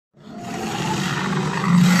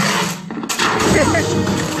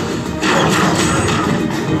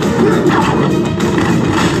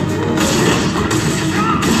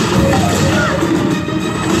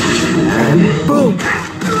And boom!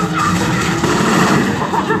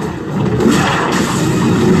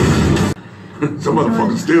 Some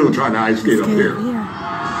motherfucker's still trying to ice skate up here.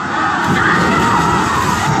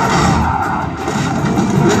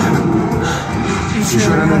 You should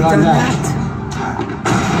have done that.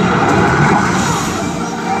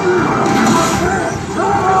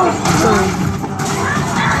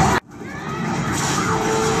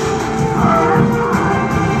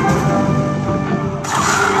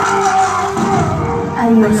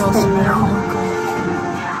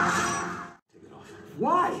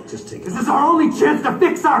 Why? Just take it. This is our only chance to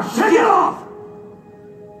fix our shit. Take it off!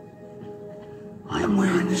 I am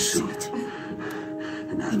wearing this suit.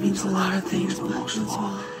 And that means a lot of things, but most of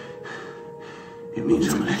all, it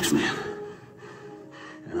means I'm an X-Man.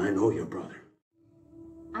 And I know your brother.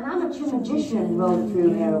 An amateur magician rolled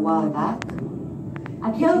through here a while back.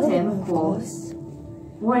 I killed him, of course.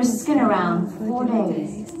 Wore his skin around for 4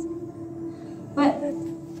 days. But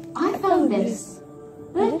I found this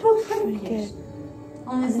little trinket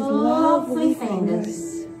on his lovely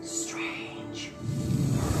fingers. Strange.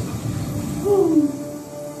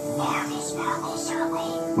 Marble sparkle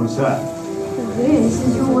circle. What's that? This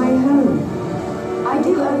is your way home. I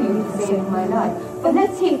do owe you for saving my life, but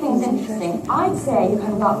let's keep things interesting. I'd say you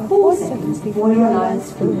have about 4 seconds before your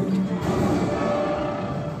line's food.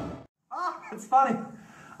 Ah, it's funny.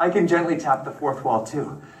 I can gently tap the fourth wall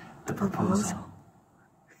too. The proposal.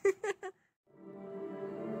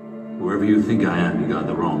 Whoever you think I am, you got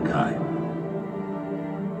the wrong guy.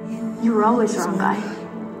 You were always the wrong guy.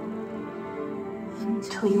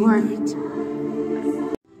 Until you weren't.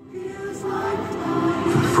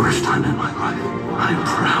 For the first time in my life, I am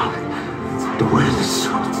proud to wear this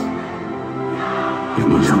suit. It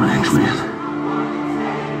means I'm an X-Man.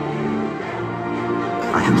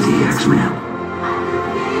 I am the X-Man.